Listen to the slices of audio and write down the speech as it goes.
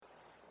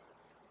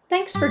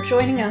Thanks for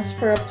joining us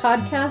for a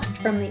podcast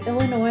from the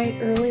Illinois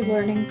Early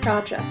Learning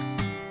Project.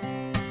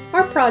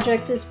 Our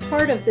project is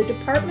part of the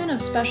Department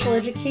of Special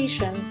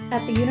Education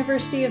at the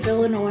University of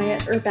Illinois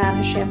at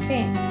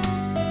Urbana-Champaign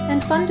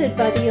and funded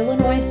by the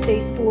Illinois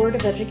State Board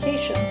of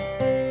Education.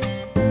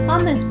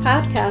 On this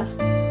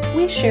podcast,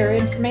 we share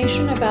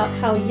information about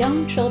how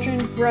young children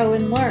grow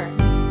and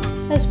learn,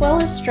 as well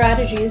as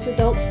strategies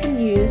adults can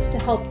use to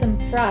help them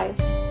thrive.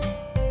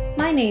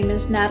 My name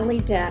is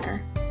Natalie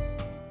Danner.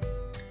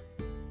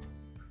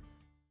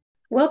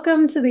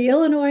 Welcome to the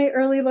Illinois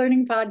Early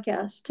Learning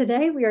Podcast.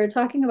 Today we are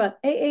talking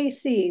about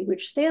AAC,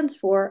 which stands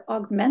for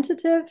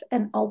Augmentative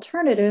and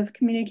Alternative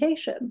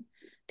Communication,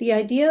 the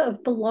idea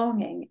of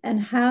belonging and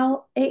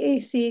how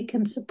AAC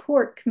can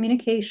support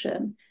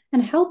communication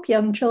and help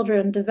young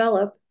children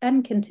develop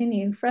and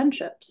continue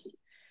friendships.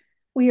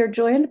 We are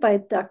joined by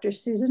Dr.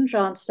 Susan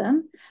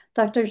Johnston.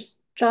 Dr.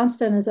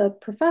 Johnston is a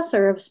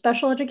professor of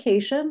special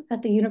education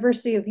at the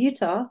University of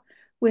Utah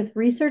with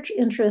research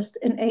interest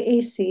in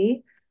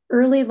AAC,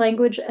 early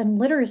language and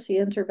literacy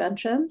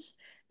interventions,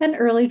 and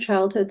early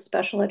childhood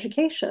special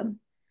education.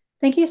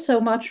 Thank you so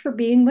much for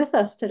being with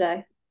us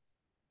today.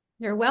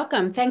 You're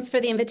welcome. Thanks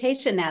for the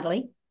invitation,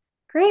 Natalie.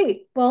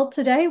 Great. Well,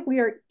 today we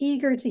are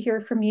eager to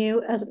hear from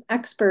you as an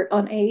expert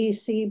on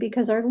AAC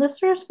because our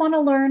listeners want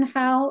to learn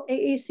how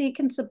AAC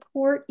can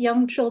support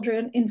young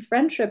children in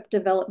friendship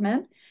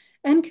development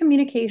and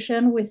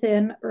communication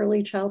within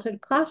early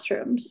childhood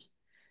classrooms.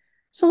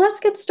 So let's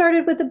get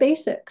started with the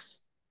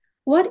basics.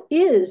 What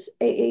is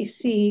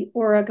AAC,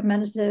 or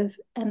augmentative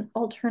and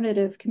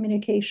alternative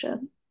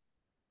communication?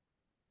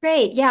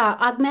 Great. Yeah,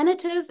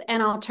 augmentative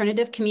and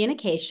alternative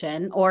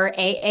communication, or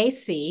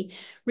AAC,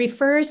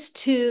 refers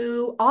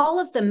to all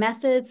of the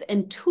methods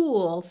and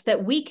tools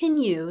that we can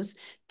use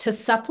to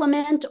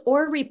supplement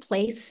or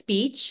replace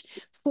speech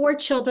for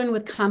children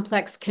with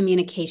complex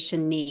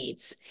communication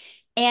needs.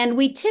 And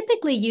we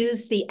typically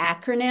use the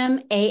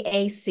acronym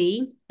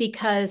AAC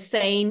because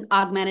saying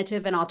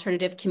augmentative and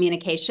alternative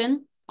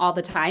communication all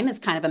the time is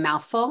kind of a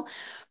mouthful,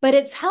 but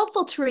it's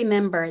helpful to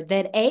remember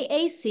that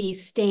AAC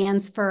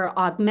stands for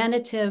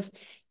augmentative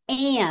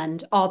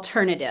and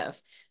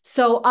alternative.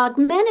 So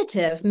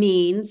augmentative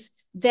means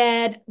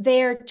that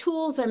they're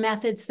tools or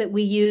methods that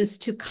we use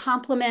to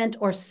complement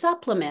or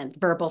supplement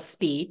verbal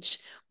speech,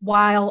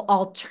 while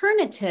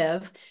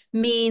alternative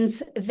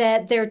means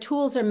that they're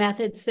tools or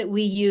methods that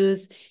we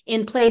use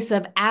in place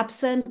of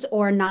absent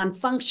or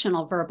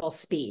non-functional verbal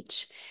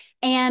speech.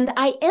 And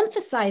I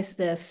emphasize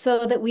this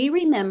so that we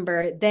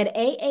remember that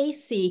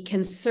AAC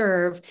can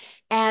serve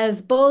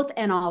as both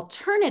an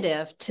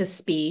alternative to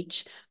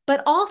speech,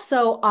 but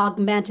also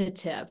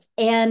augmentative.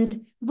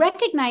 And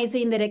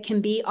recognizing that it can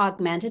be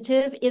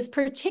augmentative is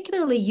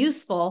particularly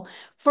useful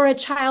for a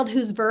child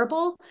who's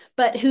verbal,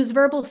 but whose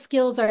verbal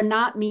skills are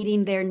not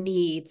meeting their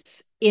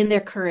needs in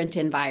their current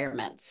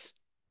environments.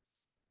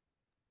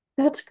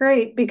 That's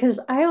great because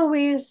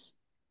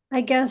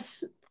I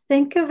guess,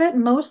 think of it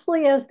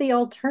mostly as the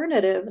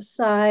alternative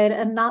side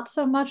and not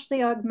so much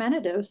the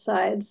augmentative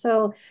side.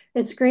 So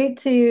it's great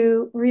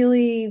to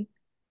really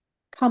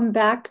come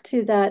back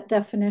to that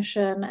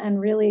definition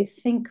and really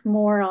think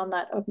more on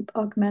that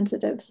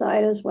augmentative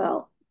side as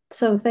well.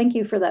 So thank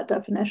you for that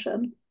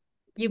definition.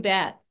 You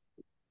bet.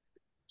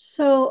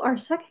 So our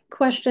second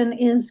question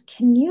is,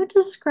 can you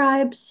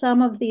describe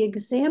some of the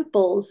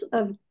examples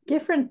of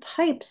different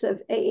types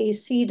of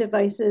AAC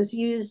devices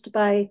used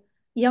by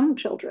young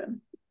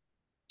children?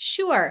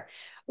 Sure.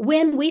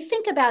 When we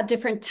think about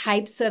different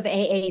types of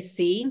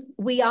AAC,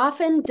 we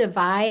often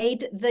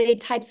divide the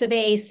types of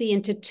AAC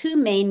into two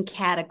main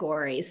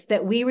categories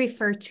that we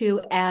refer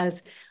to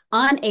as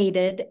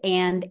unaided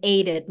and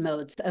aided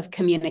modes of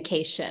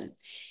communication.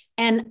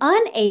 And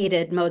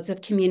unaided modes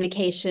of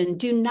communication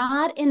do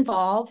not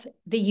involve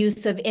the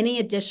use of any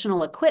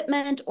additional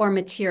equipment or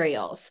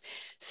materials.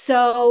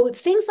 So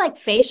things like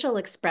facial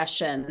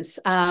expressions,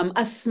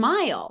 a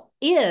smile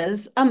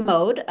is a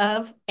mode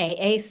of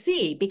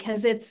AAC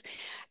because it's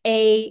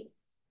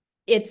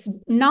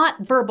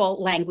not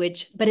verbal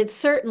language, but it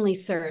certainly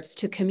serves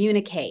to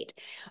communicate.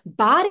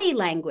 Body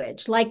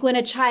language, like when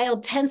a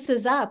child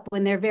tenses up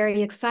when they're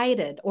very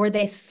excited or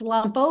they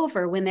slump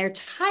over when they're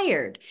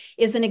tired,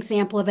 is an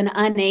example of an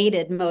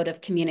unaided mode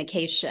of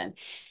communication.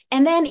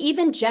 And then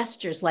even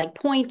gestures like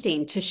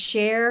pointing to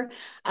share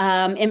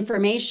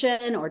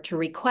information or to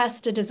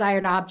request a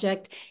desired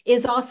object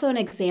is also an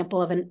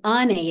example of an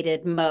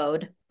unaided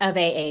mode of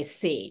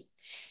AAC.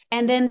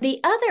 And then the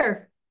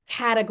other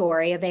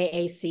category of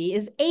AAC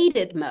is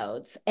aided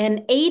modes,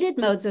 and aided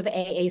modes of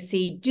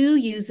AAC do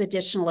use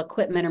additional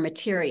equipment or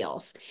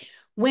materials.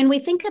 When we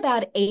think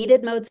about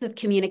aided modes of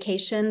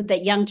communication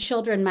that young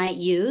children might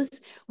use,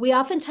 we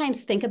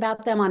oftentimes think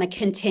about them on a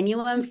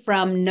continuum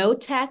from no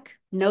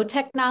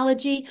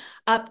technology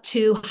up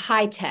to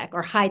high tech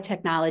or high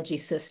technology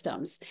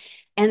systems.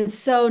 And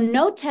so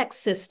no-tech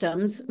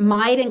systems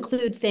might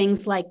include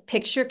things like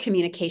picture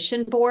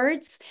communication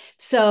boards.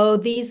 So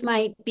these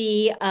might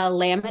be a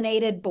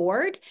laminated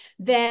board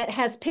that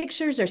has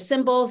pictures or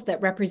symbols that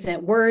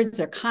represent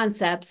words or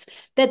concepts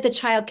that the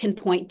child can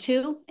point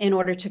to in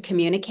order to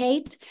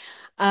communicate.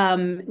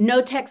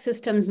 No-tech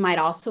systems might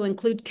also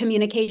include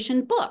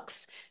communication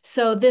books.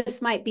 So this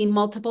might be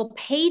multiple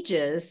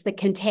pages that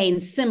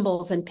contain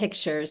symbols and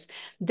pictures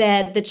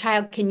that the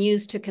child can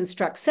use to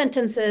construct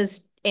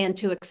sentences and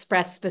to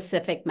express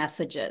specific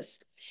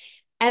messages.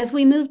 As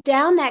we move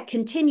down that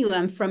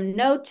continuum from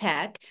no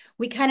tech,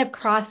 we kind of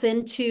cross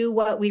into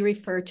what we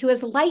refer to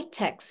as light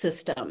tech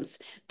systems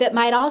that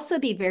might also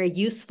be very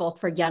useful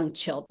for young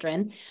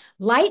children.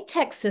 Light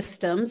tech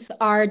systems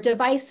are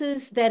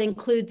devices that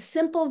include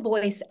simple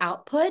voice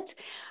output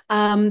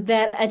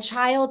that a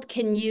child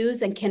can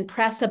use and can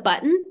press a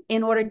button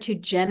in order to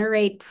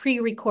generate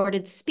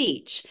pre-recorded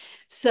speech.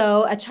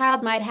 So a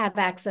child might have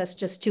access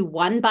just to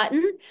one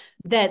button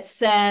that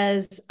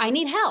says, I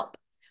need help.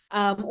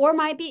 Or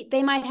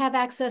they might have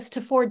access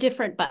to 4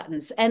 different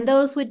buttons, and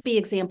those would be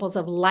examples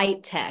of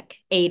light tech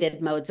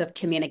aided modes of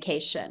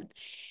communication.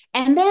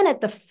 And then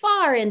at the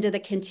far end of the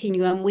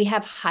continuum, we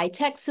have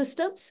high-tech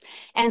systems,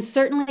 and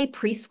certainly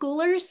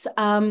preschoolers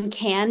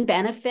can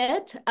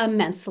benefit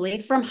immensely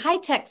from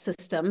high-tech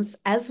systems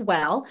as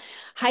well.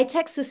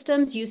 High-tech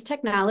systems use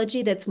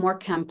technology that's more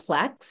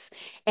complex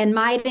and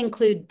might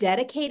include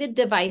dedicated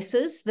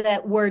devices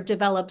that were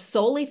developed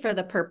solely for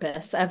the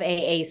purpose of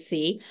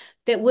AAC,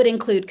 that would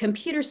include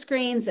computer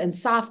screens and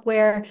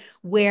software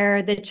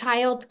where the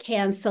child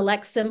can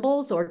select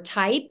symbols or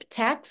type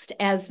text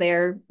as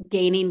they're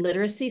gaining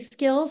literacy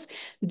skills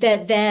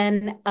that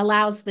then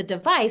allows the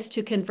device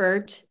to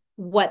convert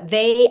what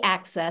they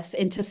access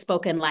into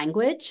spoken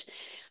language.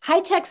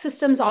 High-tech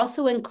systems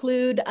also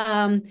include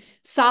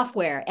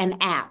software and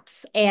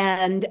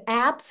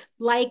apps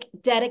like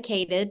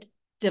dedicated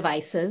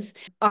devices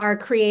are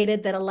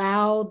created that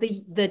allow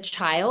the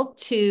child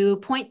to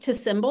point to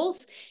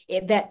symbols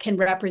that can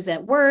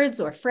represent words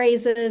or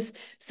phrases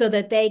so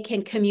that they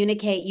can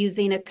communicate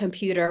using a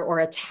computer or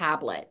a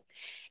tablet.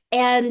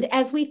 And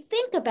as we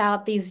think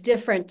about these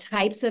different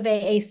types of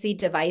AAC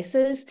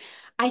devices,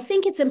 I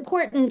think it's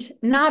important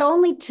not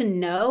only to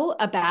know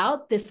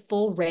about this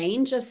full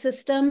range of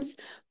systems,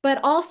 but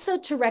also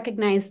to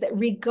recognize that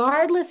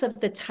regardless of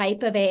the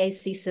type of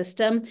AAC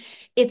system,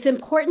 it's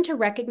important to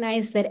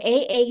recognize that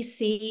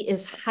AAC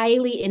is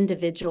highly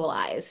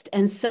individualized.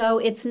 And so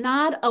it's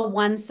not a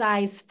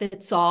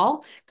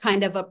one-size-fits-all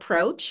kind of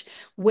approach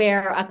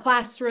where a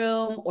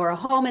classroom or a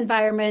home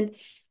environment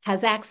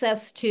has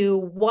access to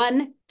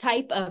one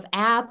type of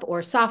app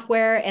or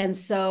software. And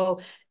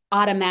so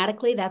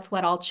automatically, that's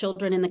what all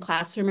children in the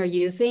classroom are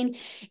using.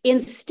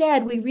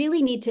 Instead, we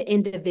really need to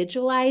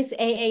individualize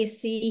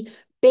AAC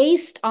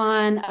based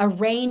on a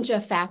range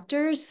of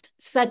factors,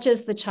 such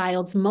as the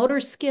child's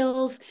motor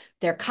skills,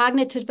 their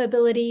cognitive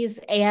abilities,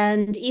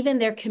 and even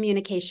their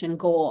communication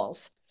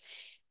goals.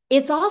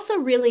 It's also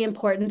really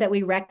important that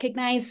we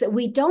recognize that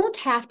we don't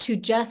have to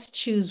just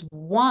choose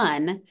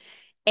one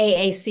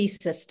AAC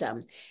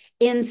system.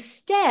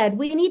 Instead,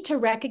 we need to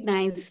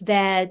recognize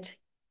that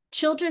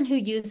children who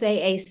use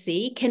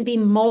AAC can be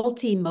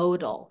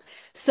multimodal.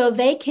 So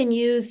they can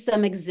use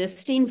some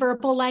existing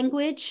verbal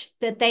language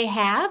that they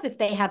have, if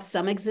they have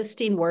some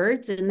existing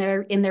words in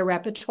their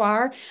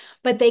repertoire,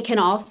 but they can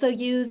also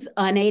use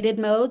unaided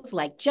modes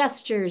like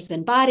gestures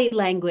and body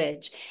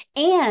language,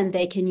 and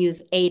they can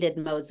use aided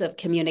modes of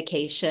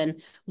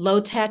communication, low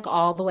tech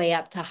all the way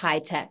up to high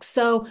tech.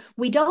 So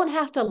we don't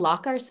have to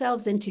lock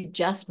ourselves into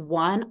just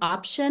one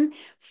option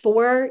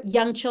for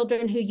young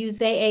children who use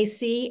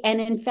AAC.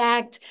 And in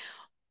fact,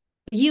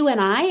 you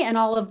and I and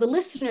all of the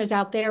listeners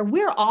out there,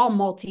 we're all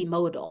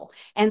multimodal.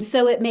 And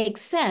so it makes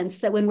sense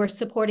that when we're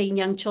supporting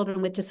young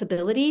children with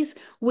disabilities,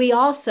 we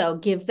also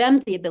give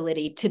them the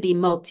ability to be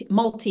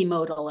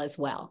multimodal as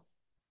well.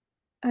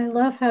 I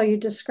love how you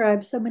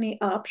describe so many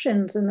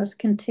options in this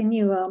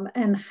continuum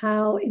and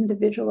how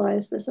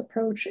individualized this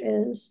approach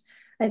is.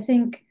 I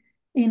think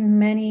in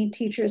many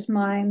teachers'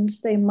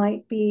 minds, they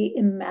might be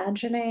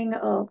imagining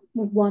a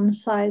one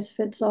size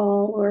fits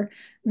all, or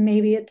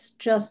maybe it's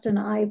just an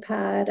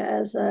iPad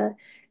as a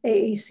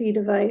AAC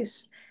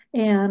device.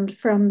 And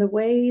from the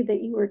way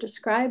that you were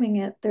describing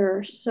it, there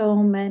are so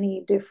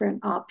many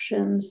different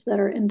options that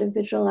are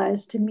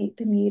individualized to meet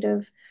the need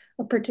of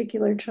a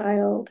particular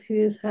child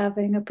who's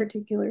having a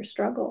particular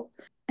struggle.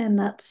 And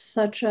that's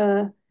such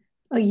a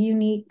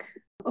unique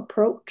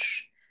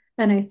approach.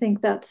 And I think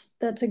that's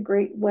a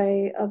great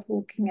way of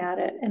looking at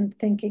it and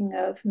thinking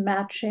of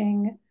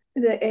matching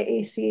the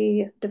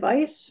AAC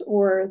device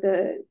or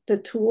the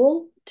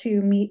tool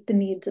to meet the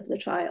needs of the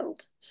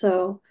child.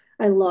 So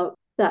I love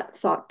that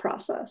thought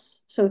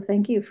process. So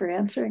thank you for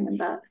answering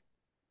that.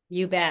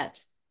 You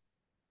bet.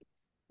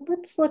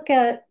 Let's look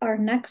at our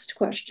next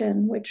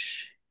question,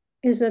 which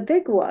is a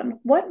big one.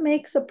 What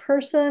makes a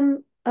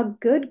person a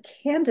good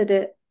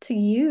candidate to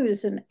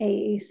use an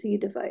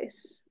AAC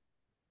device?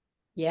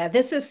 Yeah,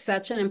 this is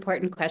such an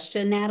important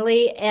question,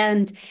 Natalie.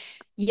 And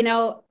You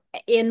know,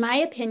 in my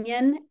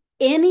opinion,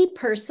 any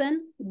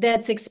person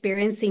that's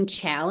experiencing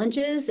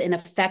challenges in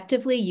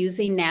effectively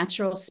using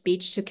natural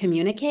speech to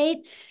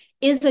communicate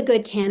is a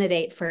good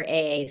candidate for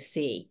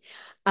AAC.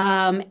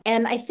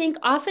 And I think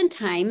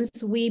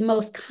oftentimes we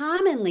most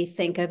commonly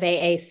think of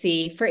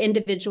AAC for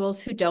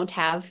individuals who don't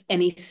have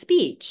any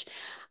speech.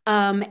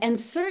 And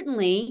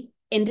certainly,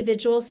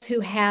 individuals who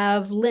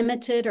have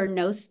limited or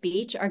no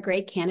speech are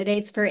great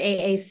candidates for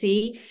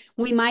AAC.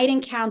 We might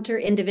encounter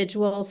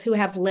individuals who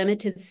have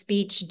limited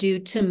speech due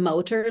to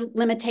motor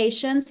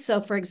limitations. So,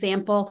 for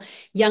example,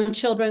 young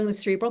children with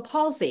cerebral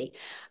palsy.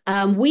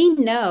 We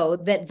know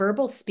that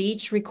verbal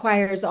speech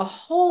requires a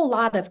whole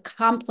lot of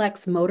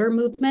complex motor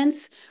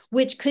movements,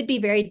 which could be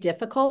very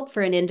difficult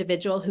for an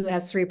individual who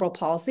has cerebral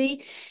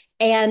palsy.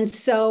 And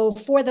so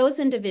for those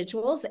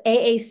individuals,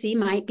 AAC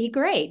might be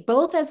great,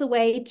 both as a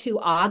way to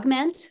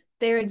augment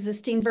their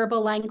existing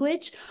verbal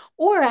language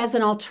or as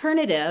an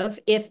alternative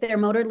if their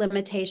motor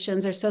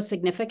limitations are so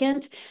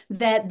significant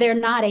that they're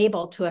not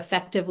able to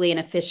effectively and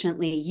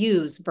efficiently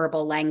use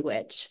verbal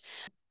language.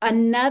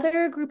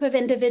 Another group of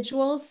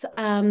individuals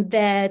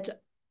that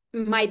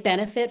might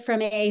benefit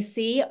from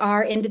AAC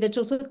are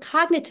individuals with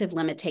cognitive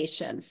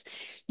limitations.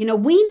 You know,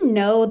 we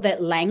know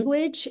that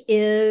language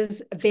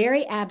is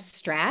very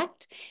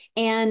abstract,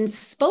 and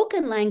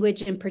spoken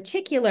language in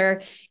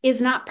particular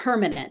is not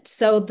permanent.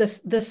 So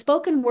the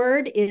spoken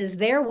word is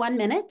there 1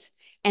 minute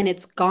and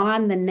it's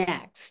gone the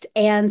next.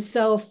 And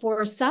so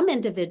for some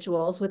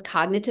individuals with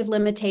cognitive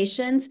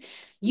limitations,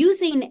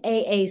 using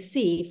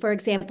AAC, for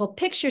example,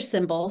 picture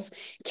symbols,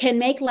 can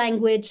make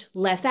language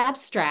less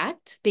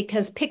abstract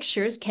because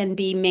pictures can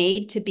be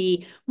made to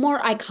be more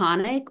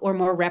iconic or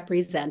more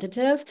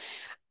representative.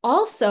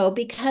 Also,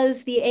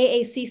 because the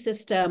AAC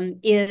system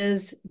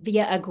is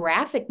via a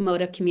graphic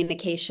mode of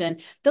communication,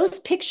 those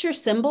picture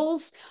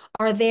symbols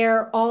are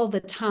there all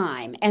the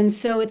time. And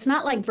so it's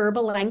not like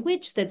verbal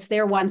language that's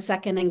there 1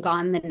 second and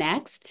gone the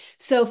next.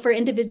 So for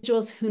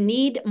individuals who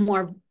need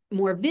more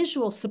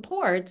visual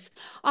supports,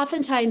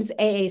 oftentimes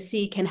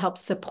AAC can help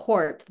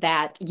support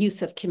that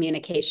use of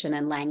communication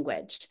and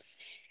language.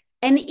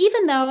 And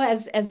even though,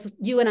 as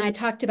you and I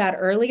talked about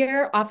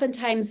earlier,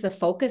 oftentimes the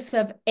focus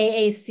of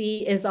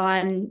AAC is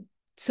on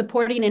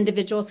supporting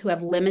individuals who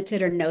have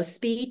limited or no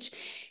speech,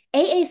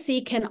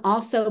 AAC can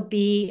also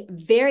be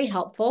very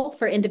helpful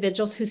for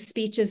individuals whose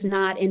speech is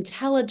not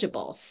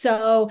intelligible.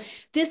 So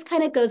this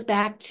kind of goes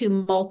back to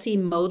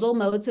multimodal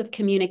modes of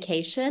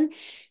communication.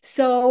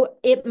 So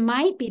it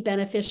might be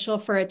beneficial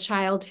for a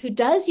child who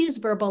does use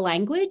verbal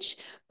language,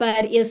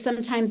 but is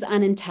sometimes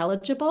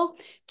unintelligible,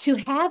 to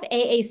have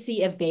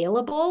AAC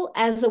available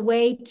as a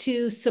way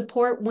to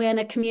support when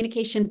a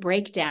communication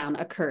breakdown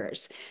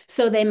occurs.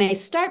 So they may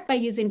start by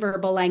using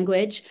verbal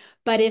language,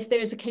 but if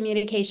there's a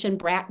communication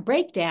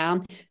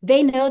breakdown,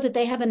 they know that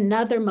they have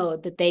another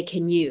mode that they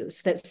can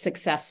use that's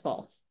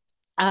successful.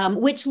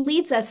 Which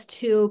leads us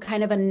to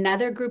kind of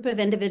another group of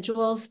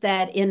individuals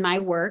that in my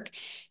work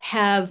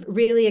have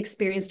really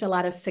experienced a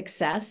lot of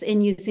success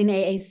in using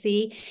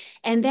AAC.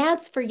 And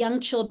that's for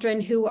young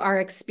children who are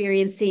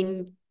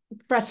experiencing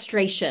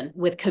frustration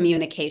with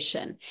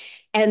communication.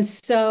 And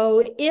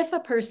so if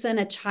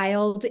a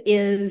child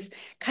is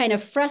kind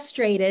of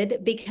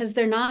frustrated because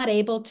they're not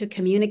able to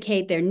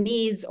communicate their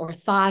needs or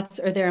thoughts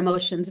or their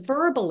emotions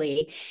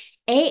verbally,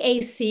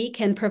 AAC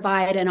can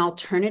provide an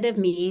alternative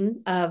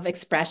mean of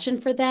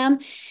expression for them.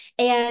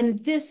 And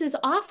this is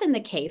often the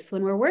case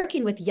when we're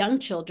working with young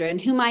children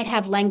who might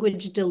have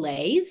language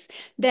delays,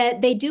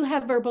 that they do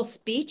have verbal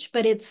speech,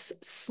 but it's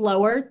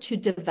slower to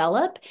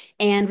develop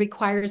and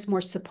requires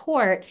more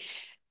support.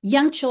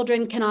 Young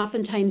children can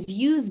oftentimes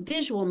use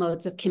visual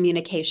modes of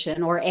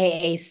communication, or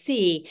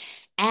AAC,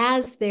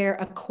 as they're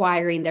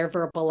acquiring their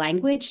verbal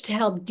language to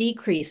help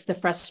decrease the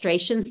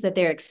frustrations that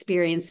they're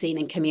experiencing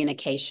in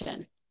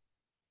communication.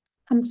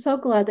 I'm so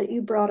glad that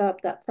you brought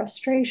up that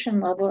frustration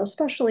level,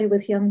 especially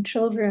with young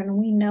children.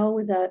 We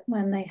know that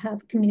when they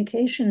have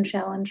communication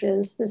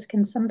challenges, this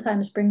can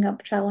sometimes bring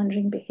up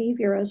challenging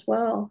behavior as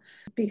well,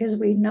 because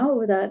we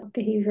know that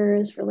behavior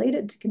is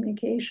related to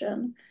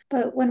communication.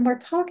 But when we're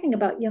talking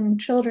about young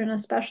children,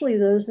 especially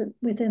those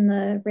within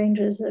the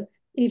ranges of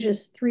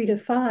ages 3 to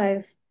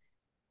 5,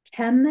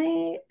 can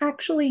they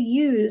actually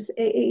use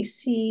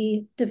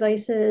AAC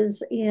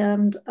devices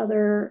and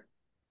other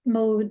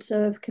modes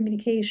of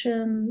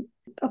communication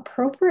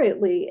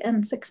appropriately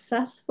and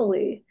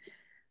successfully?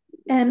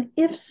 And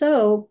if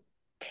so,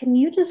 can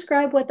you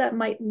describe what that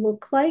might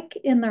look like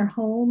in their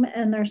home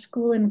and their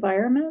school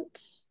environment?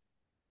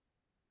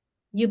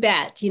 You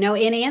bet. You know,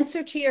 in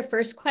answer to your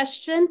first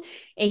question,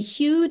 a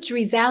huge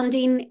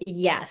resounding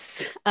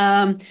yes.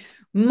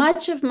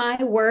 Much of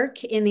my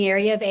work in the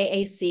area of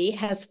AAC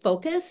has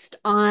focused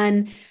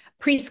on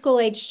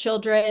preschool age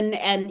children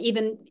and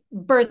even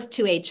birth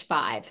to age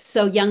 5.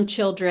 So young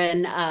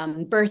children,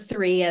 birth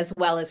 3, as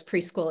well as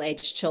preschool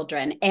age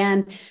children.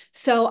 And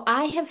so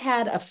I have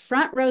had a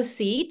front row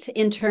seat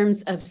in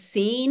terms of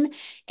seeing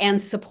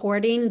and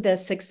supporting the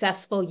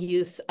successful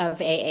use of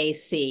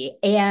AAC.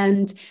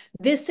 And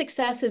this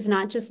success is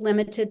not just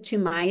limited to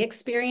my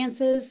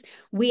experiences.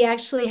 We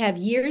actually have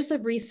years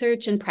of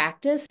research and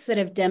practice that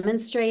have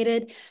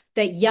demonstrated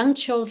that young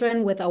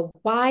children with a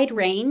wide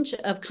range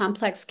of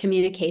complex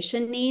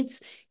communication needs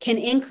can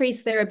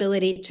increase their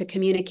ability to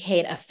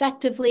communicate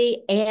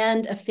effectively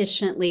and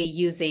efficiently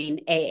using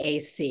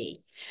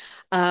AAC.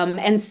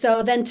 And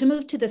so then to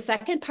move to the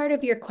second part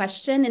of your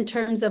question in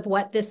terms of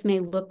what this may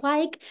look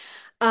like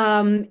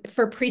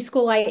for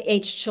preschool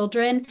age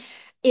children,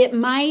 it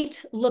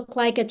might look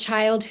like a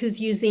child who's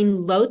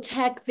using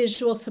low-tech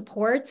visual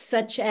supports,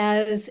 such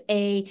as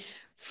a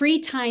free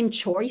time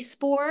choice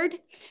board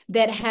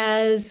that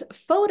has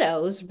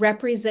photos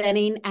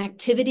representing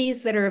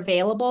activities that are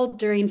available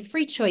during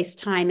free choice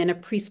time in a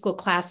preschool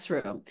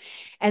classroom.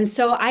 And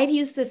so I've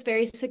used this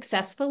very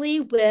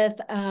successfully with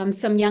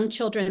some young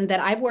children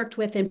that I've worked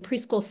with in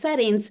preschool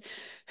settings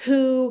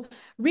who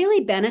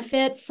really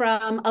benefit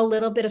from a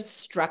little bit of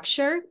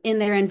structure in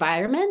their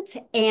environment.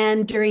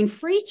 And during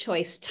free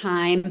choice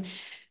time,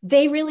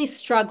 they really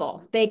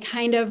struggle. They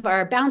kind of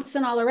are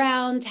bouncing all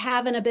around,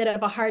 having a bit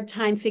of a hard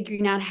time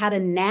figuring out how to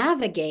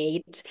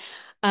navigate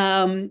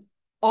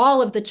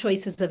all of the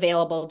choices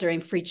available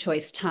during free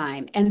choice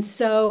time. And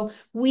so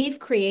we've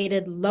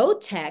created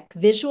low-tech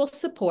visual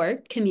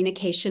support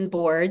communication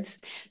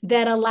boards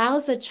that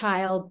allows a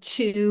child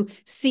to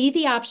see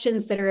the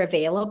options that are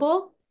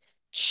available,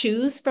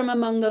 choose from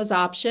among those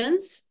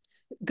options,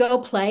 go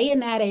play in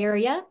that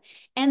area.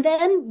 And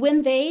then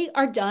when they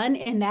are done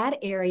in that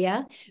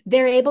area,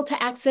 they're able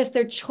to access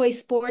their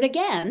choice board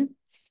again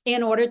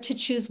in order to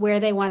choose where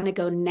they want to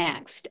go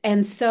next.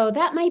 And so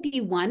that might be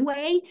one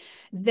way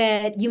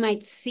that you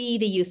might see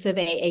the use of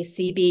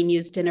AAC being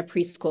used in a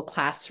preschool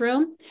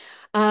classroom.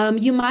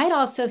 You might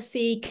also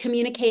see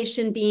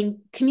communication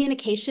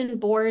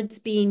boards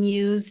being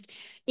used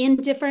in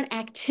different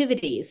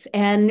activities.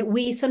 And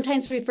we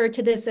sometimes refer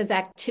to this as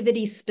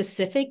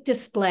activity-specific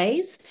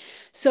displays.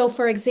 So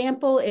for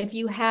example, if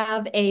you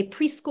have a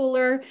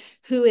preschooler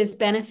who is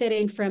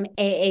benefiting from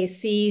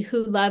AAC,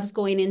 who loves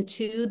going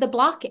into the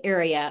block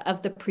area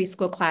of the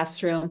preschool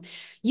classroom,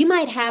 you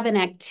might have an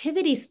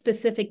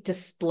activity-specific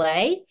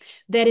display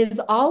that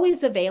is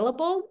always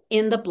available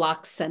in the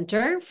block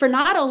center for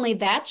not only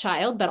that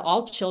child, but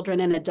all children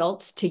and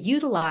adults to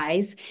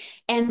utilize.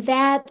 And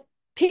that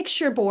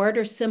picture board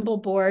or symbol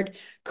board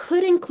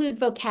could include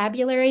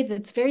vocabulary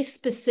that's very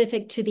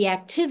specific to the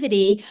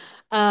activity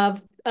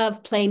of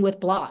playing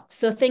with blocks.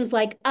 So things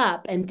like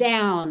up and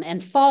down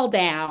and fall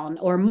down,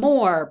 or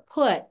more,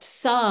 put,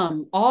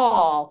 some,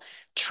 all,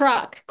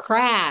 truck,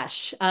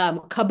 crash,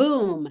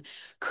 kaboom,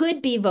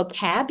 could be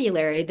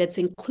vocabulary that's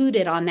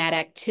included on that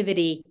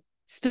activity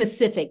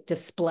specific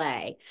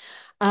display.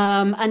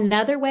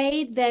 Another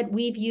way that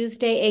we've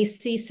used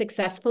AAC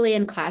successfully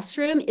in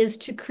classroom is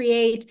to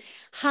create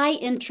high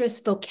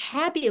interest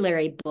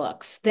vocabulary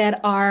books that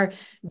are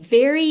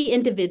very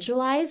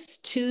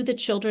individualized to the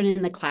children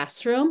in the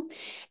classroom.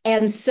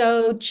 And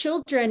so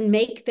children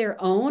make their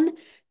own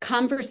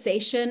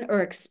conversation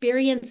or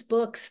experience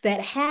books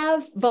that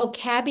have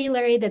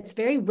vocabulary that's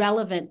very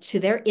relevant to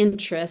their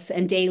interests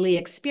and daily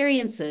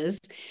experiences.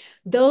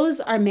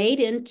 Those are made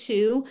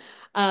into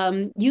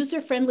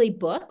user-friendly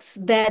books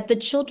that the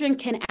children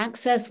can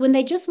access when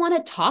they just want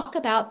to talk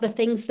about the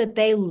things that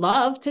they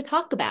love to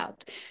talk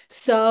about.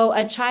 So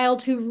a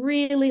child who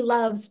really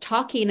loves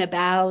talking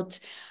about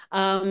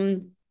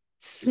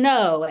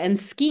snow and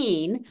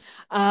skiing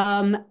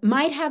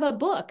might have a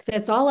book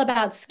that's all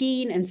about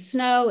skiing and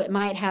snow. It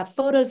might have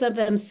photos of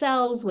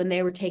themselves when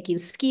they were taking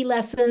ski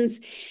lessons.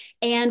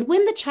 And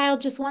when the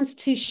child just wants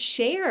to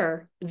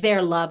share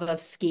their love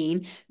of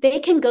skiing, they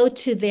can go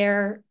to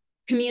their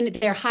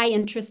high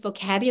interest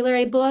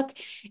vocabulary book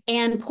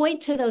and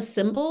point to those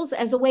symbols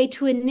as a way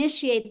to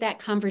initiate that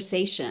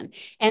conversation.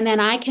 And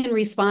then I can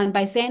respond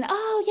by saying,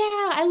 oh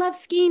yeah, I love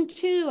skiing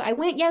too. I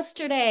went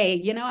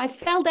yesterday, I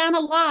fell down a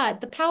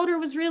lot. The powder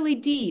was really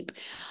deep.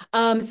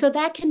 So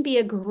that can be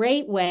a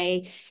great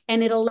way,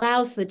 and it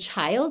allows the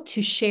child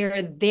to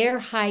share their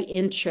high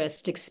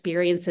interest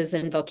experiences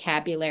and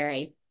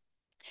vocabulary.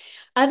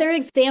 Other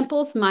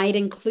examples might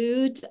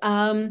include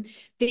the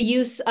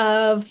use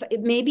of,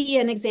 maybe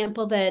an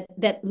example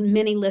that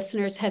many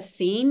listeners have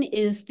seen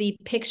is the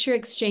Picture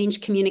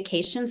Exchange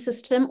Communication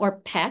System, or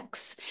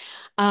PECS.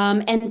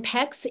 And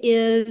PECS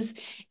is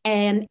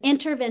an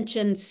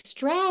intervention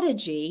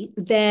strategy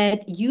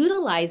that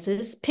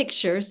utilizes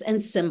pictures and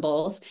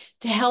symbols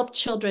to help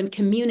children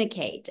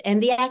communicate.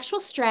 And the actual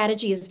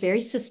strategy is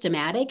very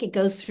systematic. It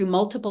goes through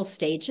multiple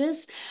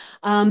stages.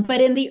 But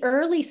in the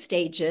early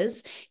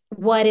stages,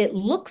 what it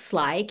looks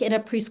like in a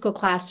preschool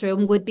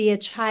classroom would be a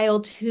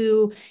child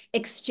who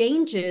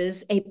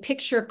exchanges a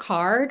picture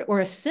card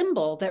or a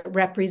symbol that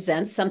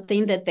represents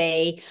something that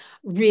they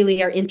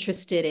really are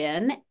interested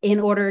in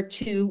order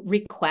to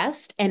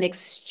request and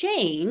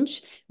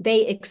exchange.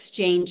 They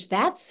exchange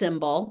that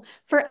symbol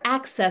for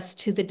access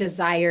to the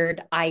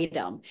desired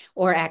item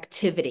or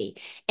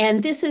activity.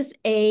 And this is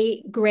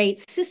a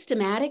great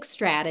systematic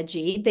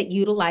strategy that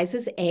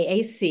utilizes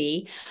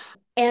AAC.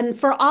 And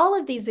for all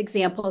of these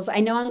examples,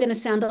 I know I'm going to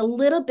sound a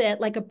little bit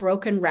like a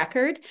broken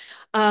record,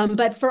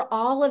 but for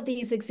all of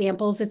these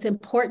examples, it's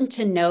important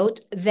to note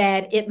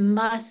that it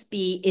must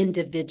be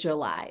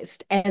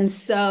individualized. And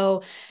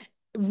so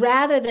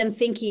rather than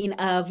thinking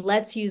of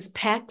let's use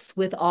PECs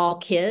with all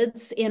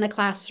kids in a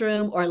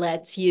classroom or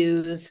let's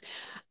use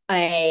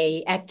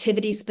a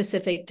activity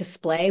specific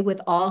display with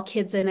all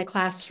kids in a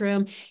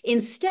classroom.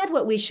 Instead,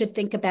 what we should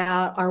think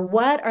about are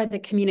what are the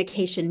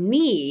communication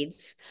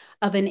needs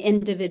of an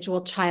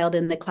individual child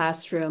in the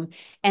classroom,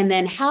 and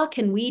then how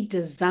can we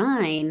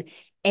design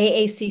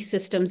AAC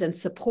systems and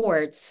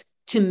supports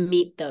to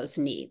meet those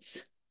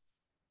needs.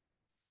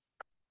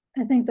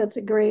 I think that's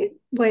a great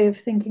way of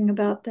thinking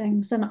about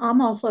things. And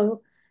I'm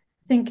also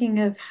thinking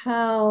of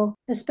how,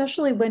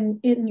 especially when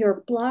in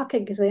your block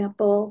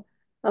example,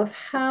 of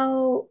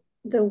how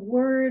the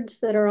words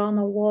that are on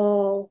the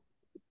wall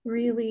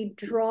really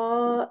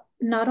draw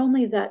not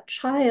only that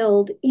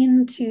child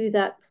into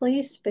that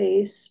play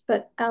space,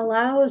 but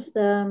allows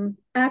them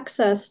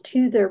access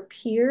to their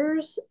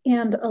peers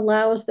and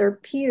allows their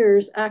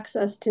peers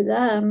access to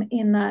them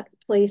in that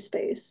play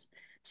space.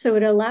 So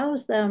it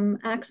allows them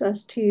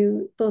access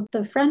to both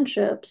the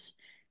friendships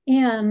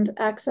and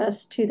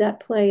access to that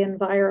play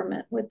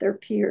environment with their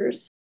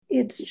peers.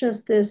 It's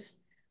just this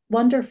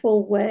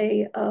wonderful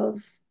way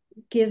of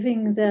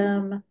giving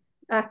them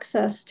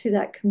access to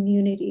that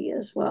community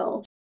as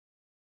well.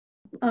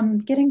 I'm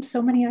getting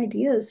so many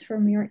ideas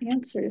from your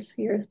answers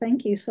here.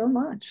 Thank you so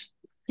much.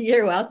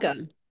 You're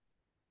welcome.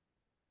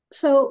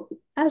 So,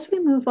 as we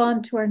move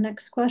on to our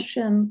next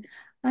question,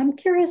 I'm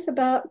curious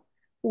about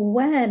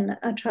when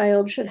a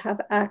child should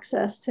have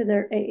access to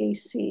their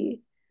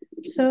AAC.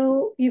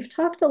 So, you've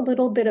talked a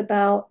little bit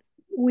about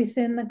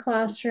within the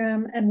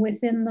classroom and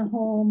within the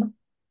home,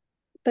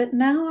 but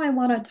now I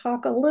want to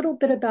talk a little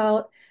bit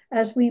about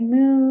as we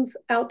move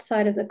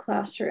outside of the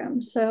classroom.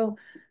 So,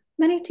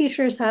 many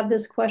teachers have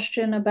this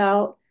question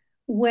about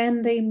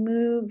when they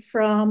move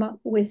from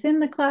within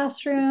the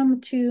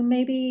classroom to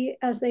maybe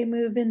as they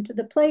move into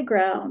the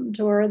playground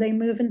or they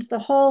move into the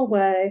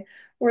hallway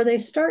or they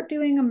start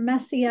doing a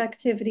messy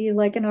activity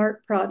like an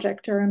art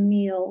project or a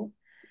meal.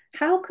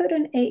 How could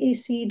an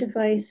AAC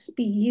device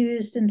be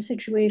used in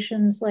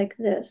situations like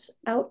this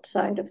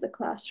outside of the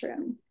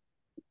classroom?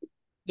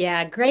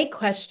 Yeah, great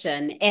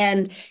question.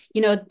 And,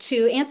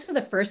 to answer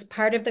the first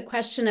part of the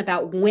question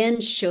about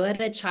when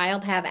should a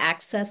child have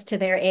access to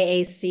their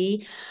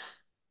AAC,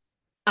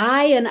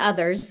 I and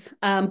others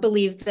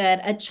believe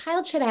that a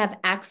child should have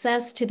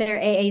access to their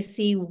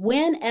AAC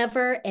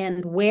whenever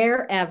and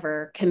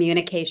wherever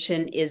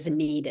communication is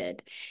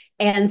needed.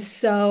 And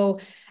so,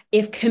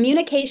 if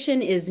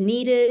communication is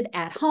needed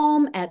at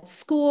home, at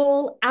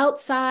school,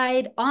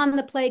 outside, on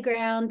the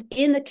playground,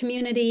 in the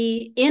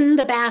community, in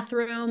the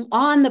bathroom,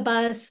 on the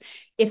bus,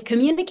 if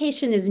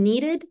communication is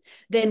needed,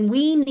 then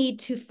we need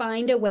to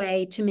find a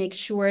way to make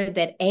sure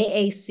that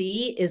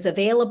AAC is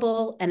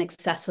available and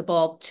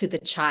accessible to the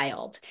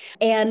child.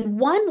 And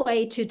one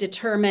way to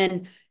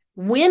determine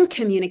when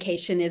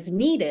communication is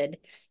needed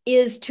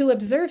is to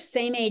observe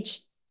same age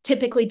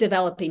typically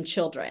developing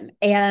children.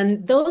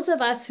 And those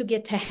of us who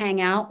get to hang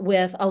out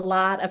with a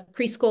lot of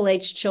preschool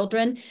age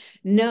children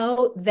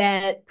know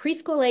that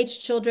preschool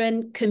age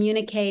children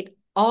communicate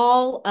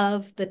all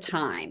of the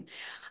time.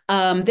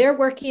 They're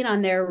working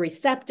on their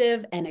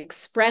receptive and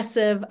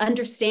expressive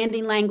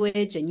understanding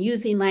language and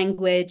using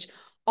language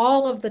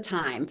all of the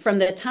time, from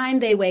the time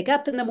they wake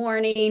up in the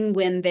morning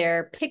when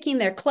they're picking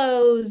their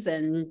clothes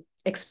and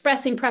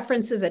expressing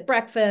preferences at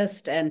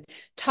breakfast and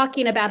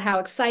talking about how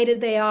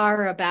excited they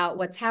are about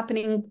what's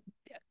happening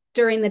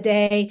during the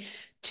day,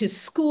 to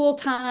school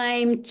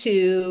time,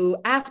 to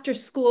after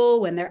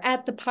school when they're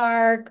at the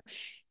park,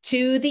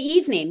 to the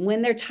evening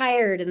when they're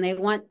tired and they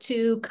want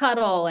to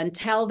cuddle and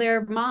tell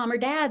their mom or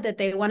dad that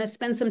they want to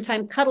spend some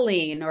time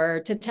cuddling, or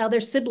to tell their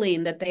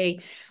sibling that they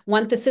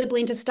want the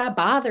sibling to stop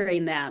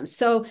bothering them.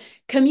 So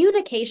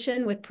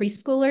communication with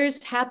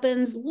preschoolers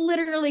happens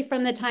literally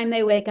from the time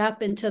they wake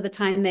up until the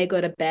time they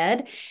go to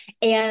bed.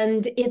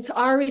 And it's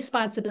our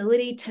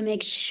responsibility to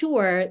make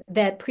sure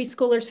that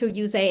preschoolers who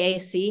use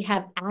AAC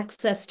have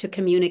access to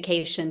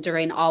communication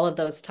during all of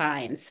those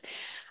times.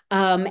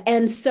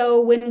 And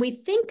so when we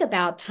think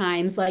about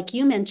times like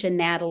you mentioned,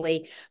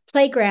 Natalie,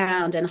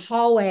 playground and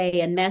hallway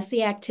and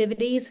messy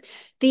activities,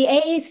 the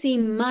AAC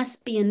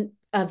must be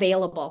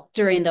available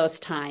during those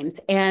times.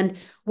 And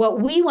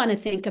what we want to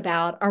think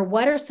about are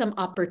what are some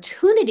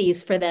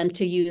opportunities for them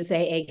to use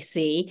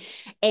AAC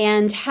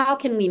and how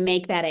can we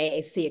make that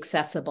AAC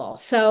accessible?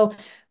 So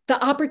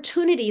The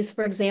opportunities,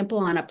 for example,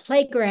 on a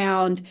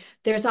playground,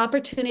 there's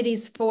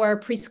opportunities for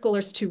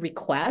preschoolers to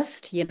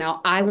request,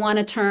 I want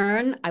to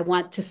turn, I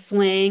want to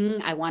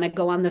swing, I want to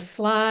go on the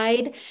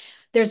slide.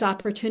 There's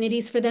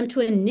opportunities for them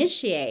to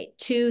initiate,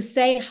 to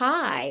say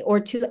hi,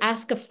 or to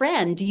ask a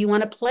friend, do you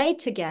want to play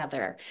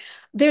together?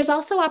 There's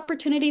also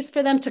opportunities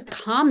for them to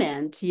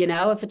comment,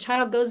 if a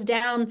child goes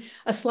down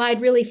a slide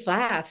really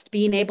fast,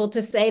 being able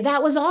to say,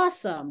 that was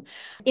awesome.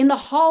 In the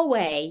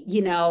hallway,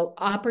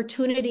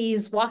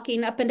 opportunities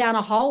walking up and down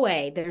a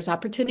hallway, there's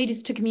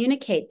opportunities to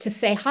communicate, to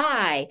say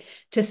hi,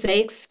 to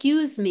say,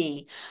 excuse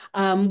me.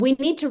 We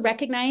need to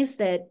recognize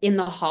that in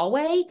the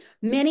hallway,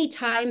 many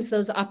times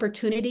those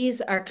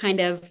opportunities are kind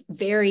of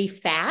very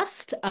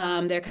fast.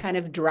 They're kind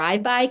of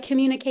drive-by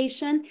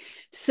communication.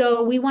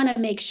 So we want to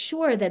make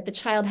sure that the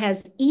child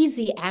has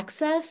easy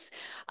access,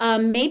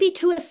 maybe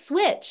to a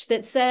switch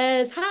that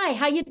says, hi,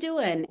 how you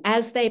doing?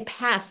 As they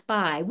pass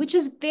by, which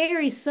is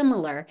very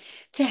similar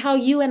to how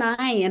you and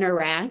I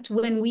interact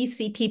when we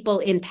see people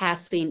in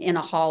passing in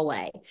a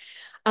hallway.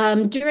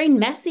 During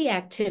messy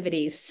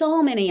activities,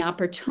 so many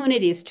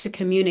opportunities to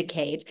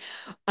communicate.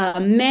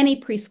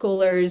 Many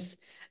preschoolers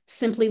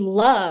simply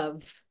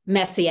love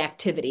messy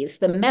activities.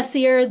 The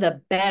messier,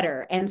 the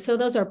better. And so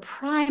those are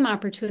prime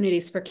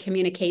opportunities for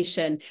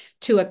communication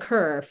to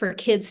occur, for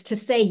kids to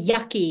say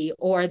yucky,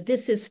 or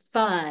this is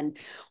fun,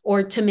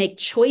 or to make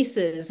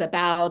choices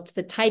about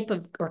the type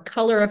of or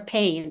color of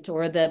paint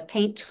or the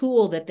paint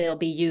tool that they'll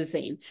be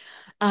using.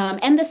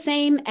 And the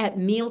same at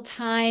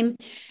mealtime.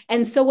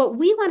 And so what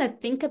we want to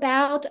think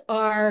about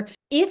are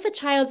if a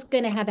child's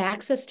going to have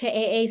access to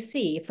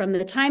AAC from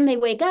the time they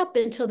wake up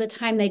until the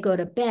time they go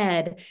to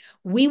bed,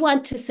 we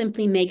want to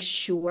simply make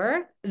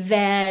sure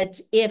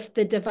that if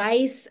the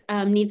device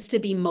needs to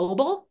be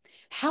mobile,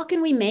 how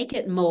can we make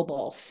it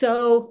mobile?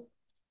 So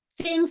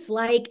things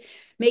like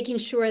making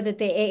sure that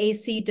the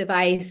AAC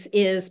device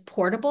is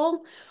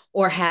portable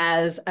or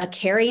has a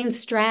carrying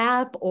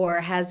strap or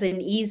has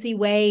an easy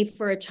way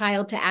for a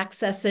child to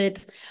access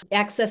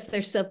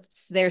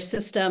their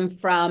system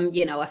from,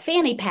 a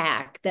fanny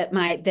pack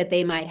that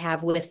they might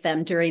have with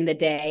them during the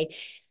day.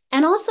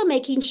 And also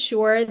making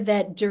sure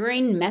that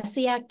during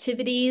messy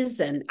activities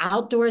and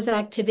outdoors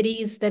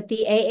activities that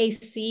the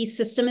AAC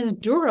system is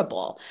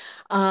durable.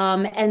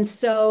 And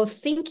so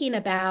thinking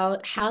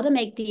about how to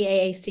make the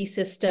AAC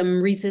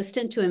system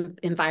resistant to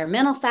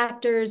environmental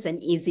factors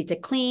and easy to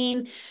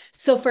clean.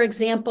 So for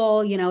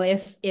example,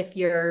 if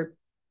you're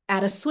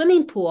at a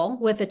swimming pool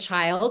with a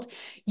child,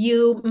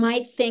 you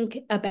might think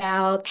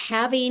about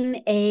having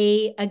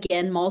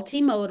again,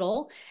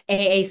 multimodal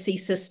AAC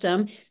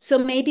system. So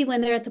maybe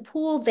when they're at the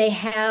pool, they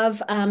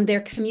have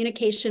their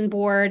communication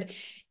board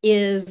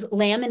is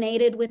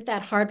laminated with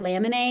that hard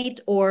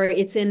laminate, or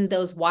it's in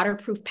those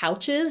waterproof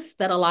pouches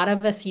that a lot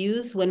of us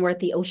use when we're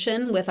at the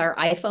ocean with our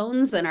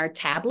iPhones and our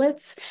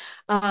tablets,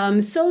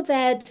 so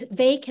that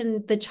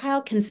the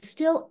child can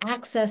still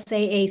access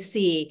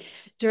AAC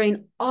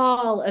during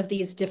all of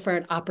these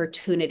different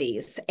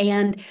opportunities.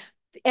 And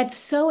it's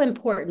so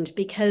important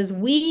because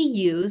we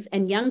use,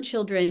 and young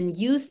children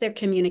use their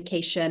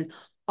communication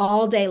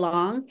all day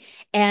long.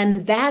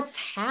 And that's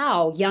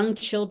how young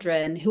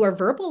children who are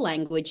verbal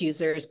language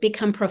users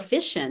become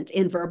proficient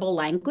in verbal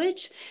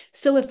language.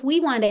 So if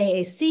we want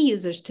AAC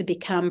users to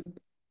become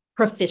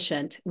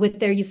proficient with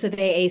their use of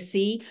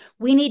AAC,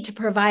 we need to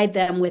provide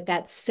them with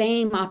that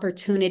same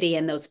opportunity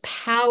and those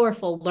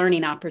powerful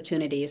learning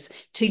opportunities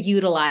to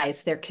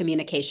utilize their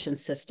communication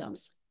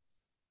systems.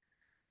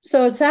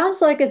 So it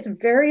sounds like it's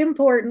very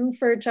important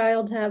for a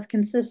child to have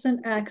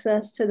consistent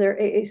access to their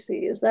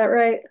AAC. Is that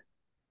right?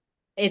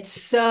 It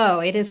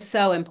is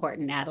so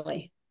important,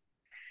 Natalie.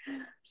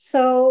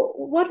 So,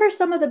 what are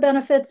some of the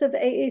benefits of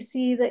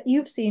AAC that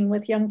you've seen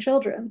with young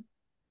children?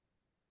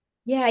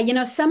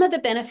 Yeah, some of the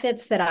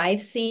benefits that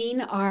I've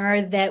seen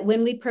are that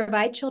when we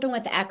provide children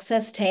with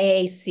access to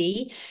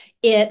AAC,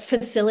 it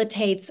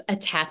facilitates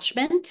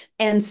attachment.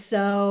 And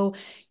so,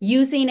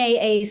 using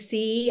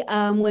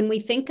AAC, when we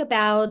think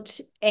about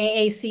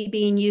AAC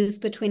being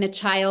used between a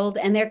child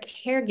and their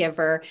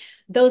caregiver,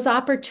 those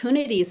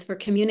opportunities for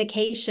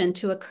communication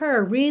to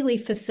occur really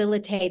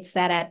facilitates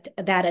that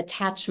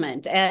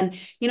attachment. And,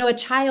 a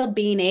child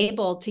being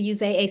able to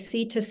use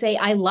AAC to say,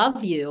 I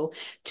love you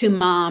to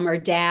mom or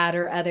dad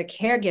or other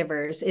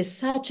caregivers is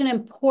such an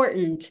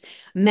important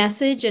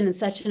message and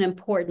such an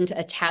important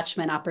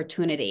attachment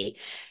opportunity.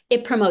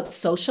 It promotes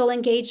social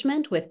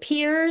engagement with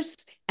peers.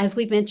 As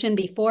we've mentioned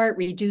before, it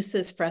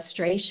reduces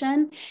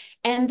frustration.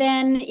 And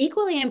then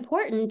equally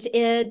important,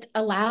 it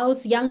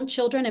allows young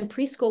children and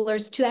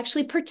preschoolers to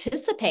actually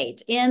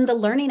participate in the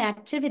learning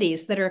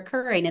activities that are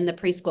occurring in the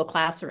preschool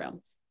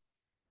classroom.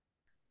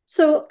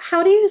 So,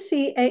 how do you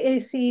see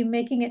AAC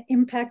making an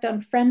impact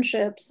on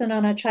friendships and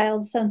on a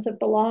child's sense of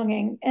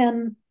belonging?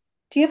 And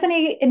do you have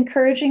any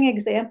encouraging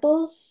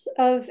examples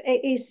of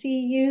AAC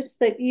use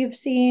that you've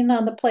seen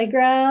on the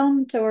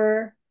playground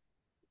or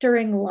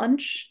during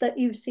lunch that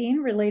you've seen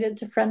related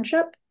to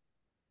friendship?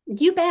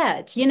 You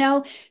bet.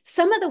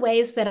 Some of the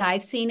ways that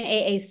I've seen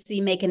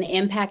AAC make an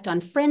impact on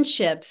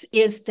friendships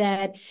is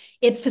that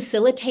it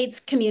facilitates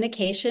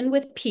communication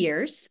with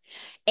peers.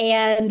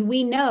 And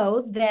we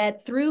know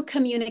that through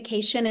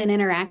communication and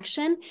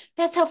interaction,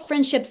 that's how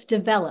friendships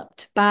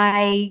developed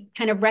by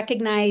kind of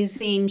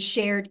recognizing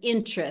shared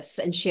interests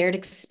and shared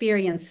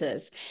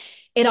experiences.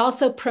 It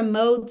also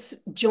promotes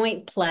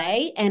joint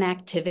play and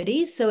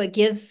activities. So it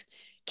gives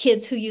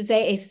kids who use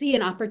AAC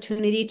an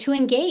opportunity to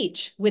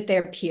engage with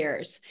their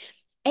peers.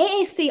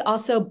 AAC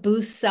also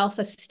boosts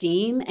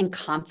self-esteem and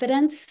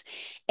confidence.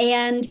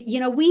 And,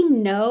 we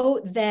know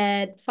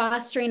that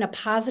fostering a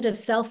positive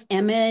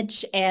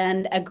self-image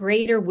and a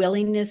greater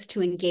willingness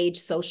to engage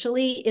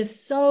socially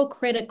is so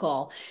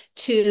critical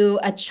to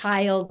a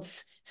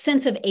child's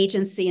sense of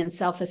agency and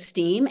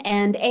self-esteem.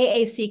 And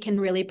AAC can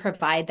really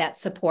provide that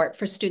support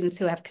for students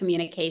who have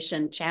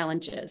communication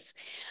challenges.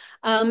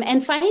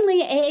 And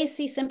finally,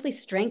 AAC simply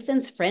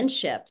strengthens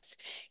friendships.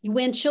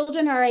 When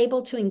children are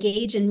able to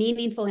engage in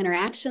meaningful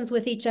interactions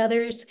with each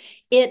others,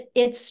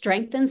 it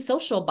strengthens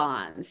social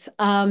bonds.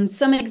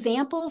 Some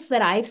examples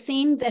that I've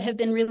seen that have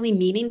been really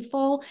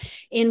meaningful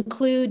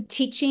include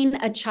teaching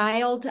a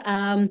child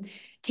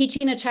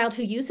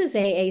who uses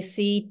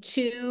AAC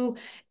to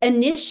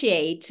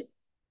initiate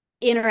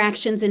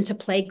interactions into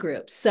play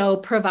groups. So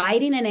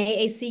providing an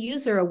AAC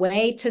user a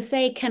way to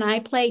say, can I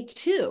play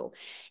too?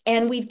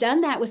 And we've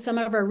done that with some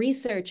of our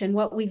research. And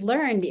what we've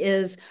learned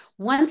is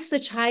once the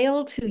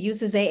child who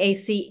uses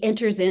AAC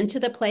enters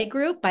into the play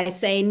group by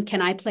saying, can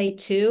I play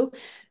too?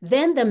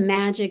 Then the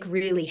magic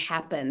really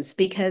happens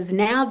because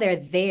now they're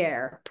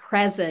there,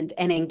 present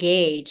and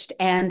engaged.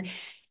 And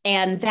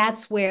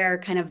that's where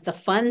kind of the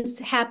fun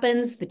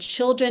happens, the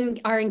children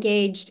are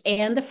engaged,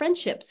 and the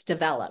friendships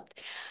developed.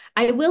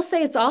 I will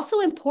say it's also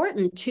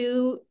important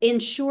to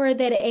ensure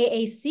that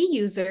AAC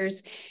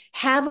users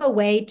have a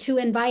way to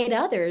invite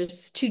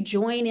others to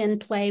join in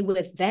play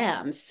with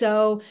them.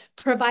 So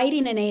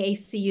providing an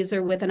AAC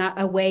user with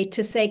a way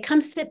to say, come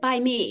sit by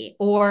me,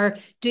 or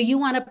do you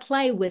want to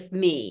play with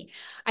me?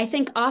 I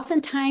think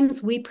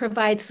oftentimes we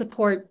provide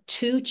support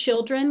to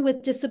children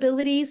with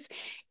disabilities,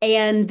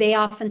 and they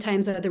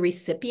oftentimes are the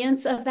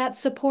recipients of that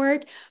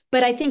support.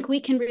 But I think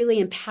we can really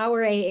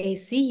empower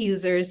AAC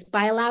users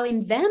by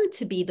allowing them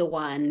to be the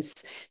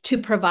ones to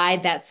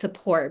provide that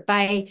support,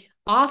 by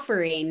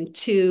offering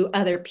to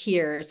other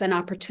peers an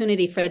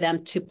opportunity for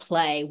them to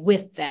play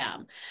with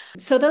them.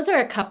 So those are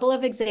a couple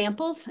of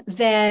examples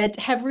that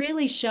have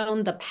really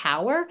shown the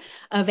power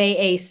of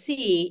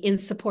AAC in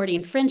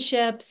supporting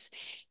friendships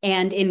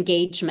and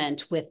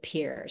engagement with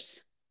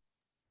peers.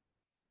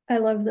 I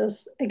love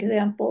those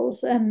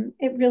examples, and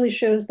it really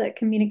shows that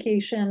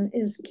communication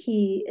is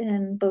key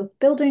in both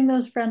building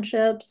those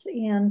friendships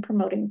and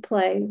promoting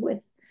play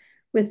with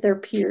their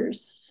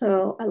peers.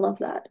 So I love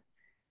that.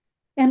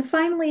 And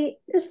finally,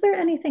 is there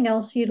anything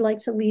else you'd like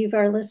to leave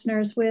our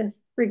listeners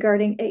with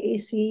regarding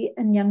AAC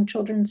and young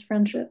children's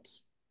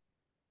friendships?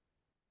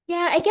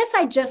 Yeah, I guess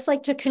I'd just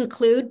like to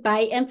conclude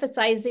by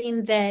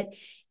emphasizing that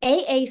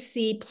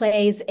AAC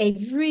plays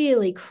a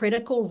really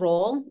critical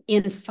role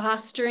in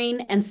fostering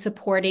and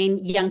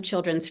supporting young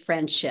children's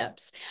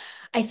friendships.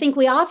 I think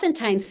we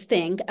oftentimes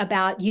think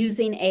about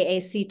using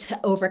AAC to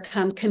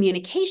overcome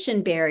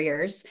communication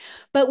barriers,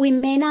 but we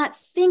may not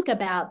think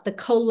about the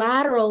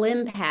collateral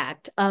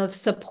impact of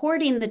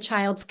supporting the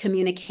child's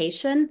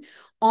communication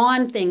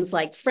on things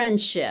like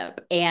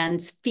friendship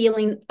and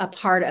feeling a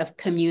part of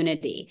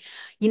community.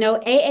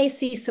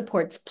 AAC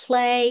supports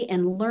play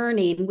and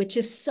learning, which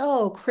is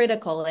so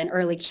critical in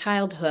early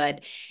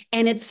childhood.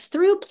 And it's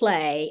through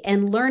play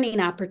and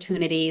learning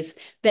opportunities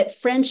that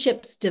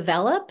friendships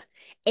develop,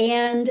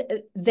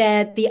 and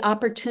that the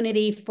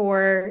opportunity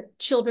for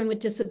children with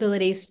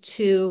disabilities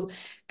to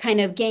kind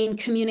of gain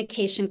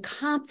communication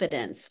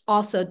confidence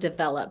also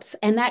develops.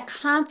 And that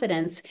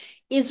confidence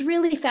is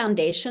really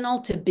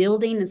foundational to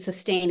building and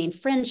sustaining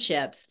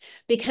friendships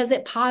because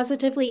it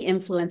positively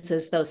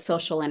influences those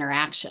social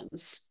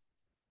interactions.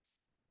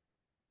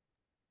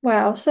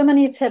 Wow, so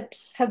many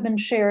tips have been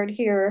shared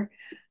here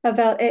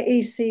about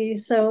AAC.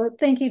 So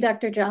thank you,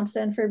 Dr.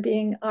 Johnston, for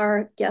being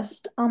our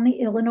guest on the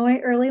Illinois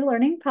Early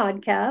Learning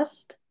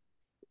Podcast.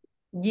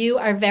 You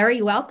are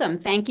very welcome.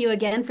 Thank you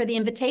again for the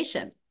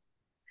invitation.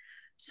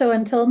 So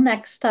until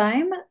next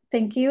time,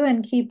 thank you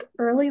and keep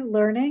early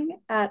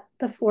learning at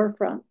the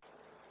forefront.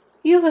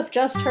 You have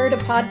just heard a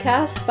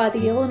podcast by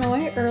the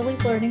Illinois Early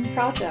Learning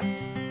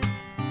Project.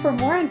 For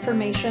more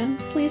information,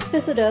 please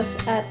visit us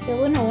at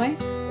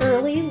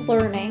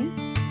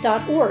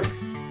illinoisearlylearning.org,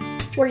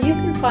 where you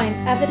can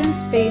find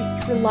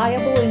evidence-based,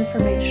 reliable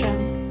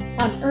information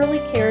on early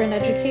care and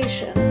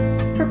education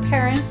for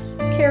parents,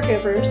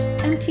 caregivers,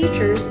 and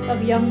teachers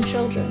of young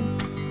children.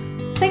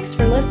 Thanks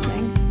for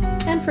listening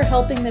and for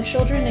helping the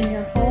children in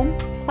your home,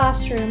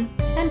 classroom,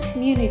 and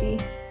community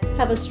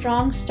have a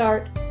strong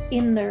start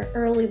in their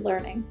early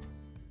learning.